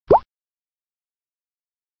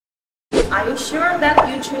Are you sure that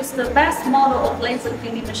you choose the best model of laser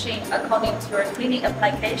cleaning machine according to your cleaning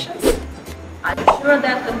applications? Are you sure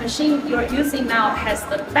that the machine you're using now has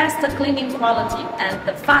the best cleaning quality and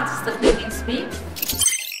the fastest cleaning speed?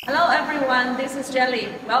 Hello everyone, this is Jelly.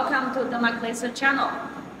 Welcome to the Demark Laser channel.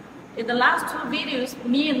 In the last two videos,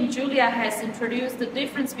 me and Julia has introduced the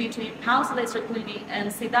difference between pulse laser cleaning and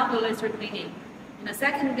CW laser cleaning. In the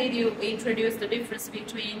second video, we introduced the difference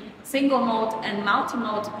between single mode and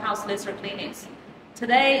multi-mode pulse laser cleanings.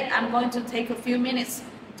 Today, I'm going to take a few minutes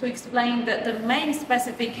to explain the main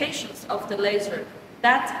specifications of the laser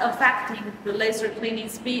that affecting the laser cleaning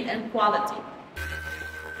speed and quality.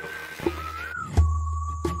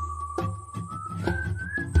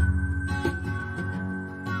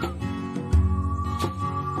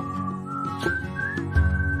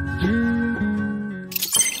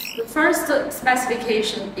 The first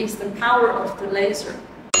specification is the power of the laser.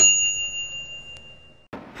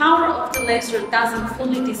 Power of the laser doesn't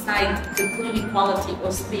fully decide the cleaning quality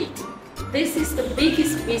or speed. This is the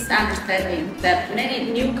biggest misunderstanding that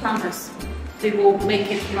many newcomers they will make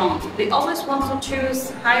it wrong. They always want to choose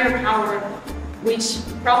higher power, which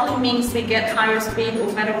probably means they get higher speed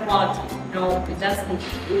or better quality. No, it doesn't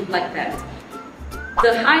look like that.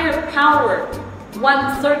 The higher power,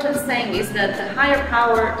 one certain thing is that the higher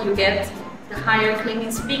power you get, the higher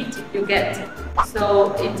cleaning speed you get.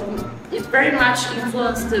 So it very much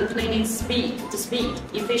influences the cleaning speed,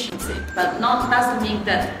 efficiency, but doesn't mean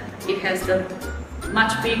that it has the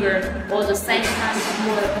much bigger or the same kind of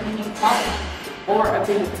more cleaning quality or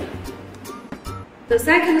ability. The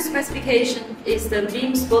second specification is the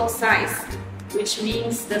beam spot size, which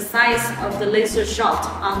means the size of the laser shot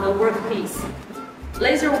on the workpiece.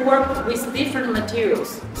 Laser work with different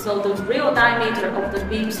materials, so the real diameter of the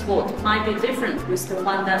beam spot might be different with the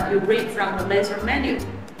one that you read from the laser manual.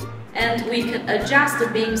 And we can adjust the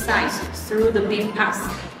beam size through the beam path.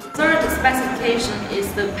 Third specification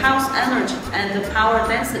is the pulse energy and the power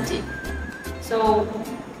density. So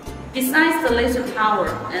besides the laser power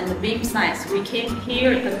and the beam size, we can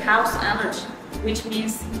hear the pulse energy, which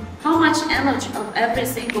means how much energy of every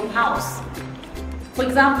single pulse. For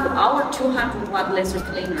example, our 200-watt laser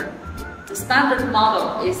cleaner, the standard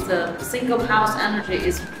model is the single pulse energy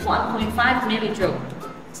is 1.5 millijoule.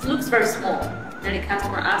 It looks very small. And the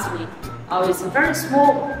customer asked me, oh, it's a very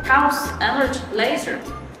small pulse energy laser.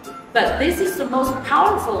 But this is the most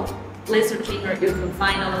powerful laser cleaner you can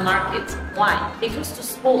find on the market. Why? Because the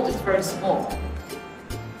spot is very small.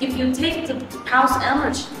 If you take the pulse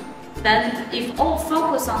energy, then if all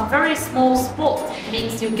focus on very small spot,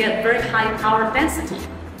 means you get very high power density.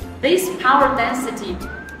 This power density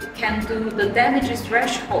can do the damage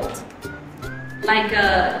threshold. Like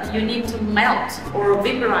you need to melt or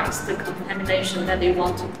vaporize the contamination that you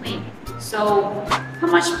want to clean. So how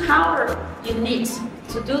much power you need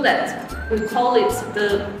to do that? We call it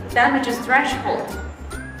the damage threshold.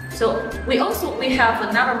 So we have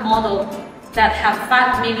another model that have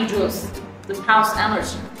 5 millijoules, the pulse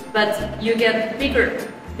energy, but you get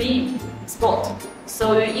bigger beam spot.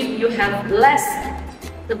 So if you have less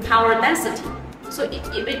the power density, so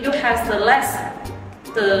if you have the less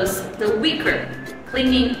the weaker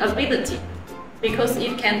cleaning ability, because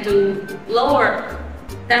it can do lower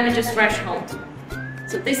damage threshold.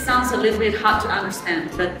 So this sounds a little bit hard to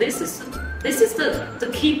understand, but this is the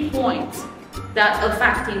key point that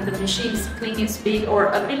affecting the machine's cleaning speed or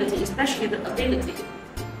ability, especially the ability.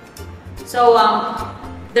 So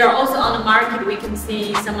there are also on the market, we can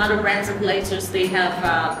see some other brands of lasers. They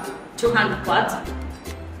have 200 watts,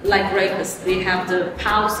 like Raycus. They have the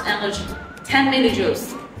pulse energy 10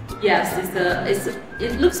 millijoules. Yes,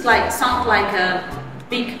 it sounds like a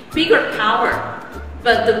bigger power,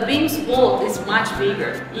 but the beam spot is much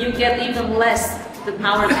bigger. You get even less the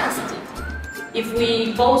power density. If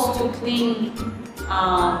we both to clean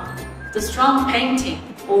the strong painting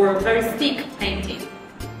or very thick painting,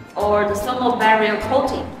 or the thermal barrier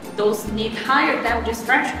coating, those need higher damage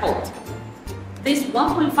threshold. This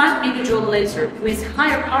 1.5 millijoule laser with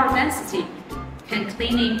higher power density can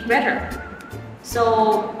clean it better.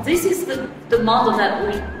 So this is the model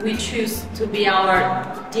that we choose to be our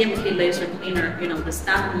DMK laser cleaner, the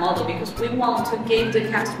standard model, because we want to give the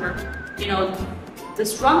customer, the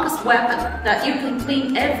strongest weapon that you can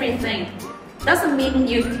clean everything. Doesn't mean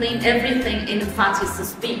you clean everything in the fastest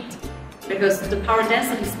speed, because the power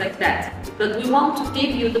density is like that. But we want to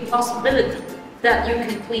give you the possibility that you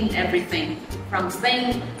can clean everything from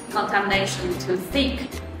thin contamination to thick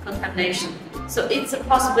contamination. So it's a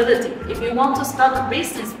possibility. If you want to start a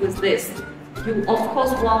business with this, you of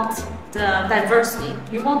course want the diversity.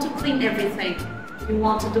 You want to clean everything. You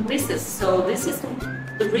want to do business. So this is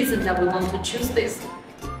the reason that we want to choose this.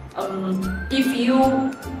 If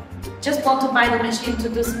you just want to buy the machine to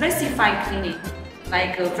do specified cleaning,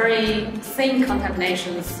 like very thin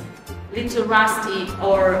contaminations, little rusty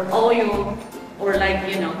or oil, or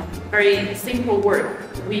like, you know, very simple work,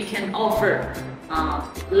 we can offer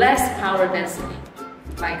less power density,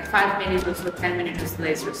 like 5 milliliters or 10 milliliters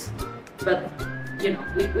lasers. But you know,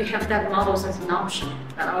 we have that models as an option.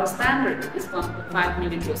 But our standard is 1.5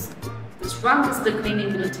 milliliters, the strongest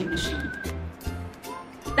cleanability machine.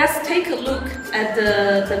 Let's take a look at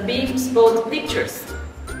the beam spot pictures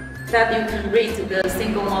that you can read the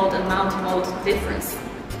single mode and multi-mode difference.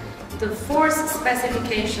 The fourth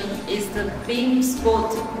specification is the beam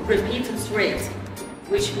spot repeatance rate,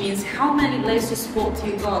 which means how many laser spots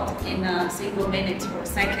you got in a single minute or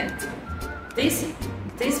second.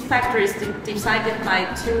 This factor is decided by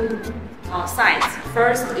two sides.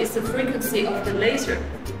 First is the frequency of the laser.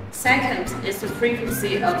 Second is the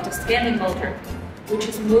frequency of the scanning motor, which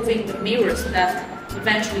is moving the mirrors that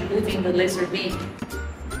eventually moving the laser beam.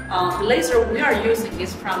 The laser we are using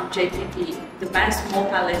is from JPP, the best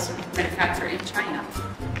mobile laser manufacturer in China.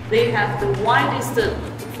 They have the widest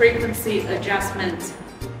frequency adjustment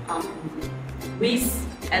width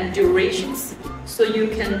and durations, so you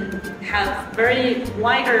can have very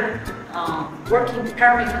wider working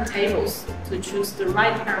parameter tables to choose the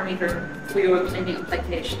right parameter for your cleaning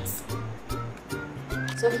applications.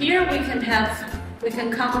 So here we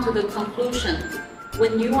can come to the conclusion: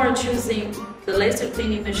 when you are choosing the laser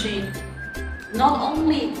cleaning machine, not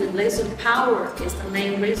only the laser power is the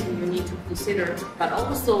main reason you need to consider, but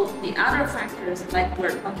also the other factors like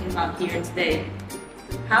we're talking about here today: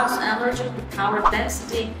 the pulse energy, the power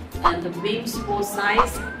density, and the beam spot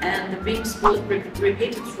size, and the beam spot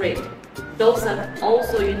repeatance rate. Those are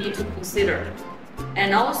also you need to consider.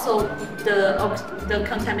 And also the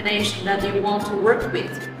contamination that you want to work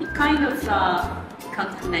with. What kind of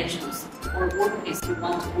contaminations or workpiece you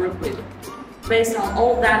want to work with? Based on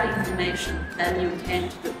all that information, then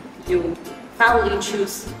you thoroughly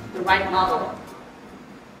choose the right model.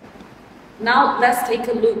 Now let's take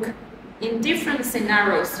a look in different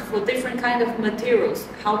scenarios for different kind of materials,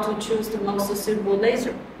 how to choose the most suitable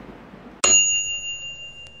laser.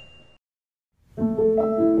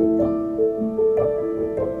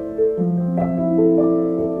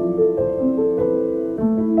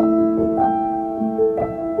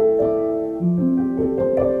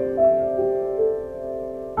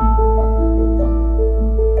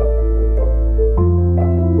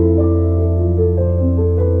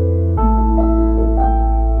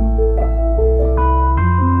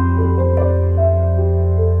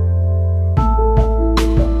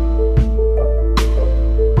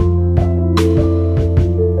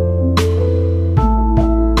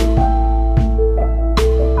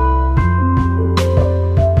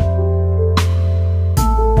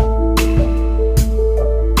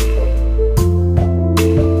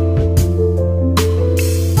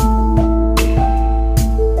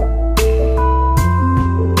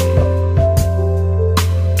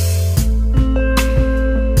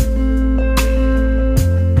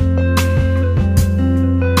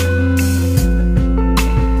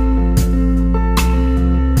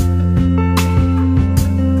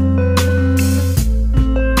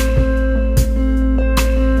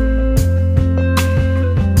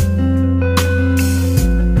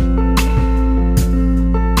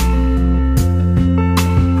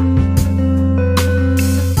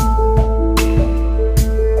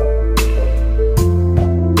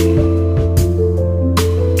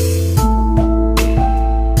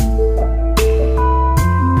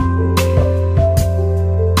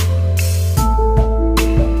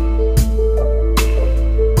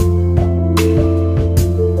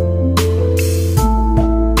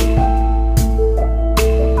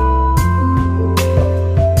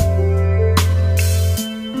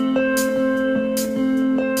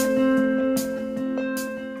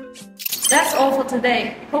 That's all for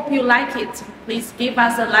today. Hope you like it. Please give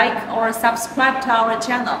us a like or subscribe to our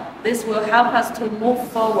channel. This will help us to move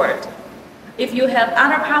forward. If you have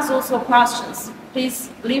other puzzles or questions, please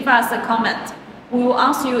leave us a comment. We will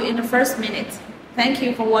answer you in the first minute. Thank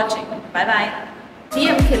you for watching. Bye-bye.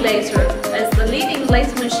 TMK Laser is the leading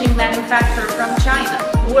laser machine manufacturer from China.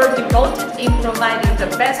 We're devoted in providing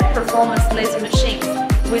the best performance laser machines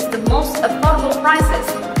with the most affordable prices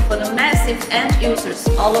for the massive end users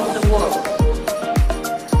all over the world.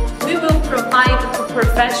 We will provide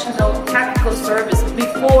professional technical service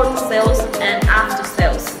before the sales and after sales.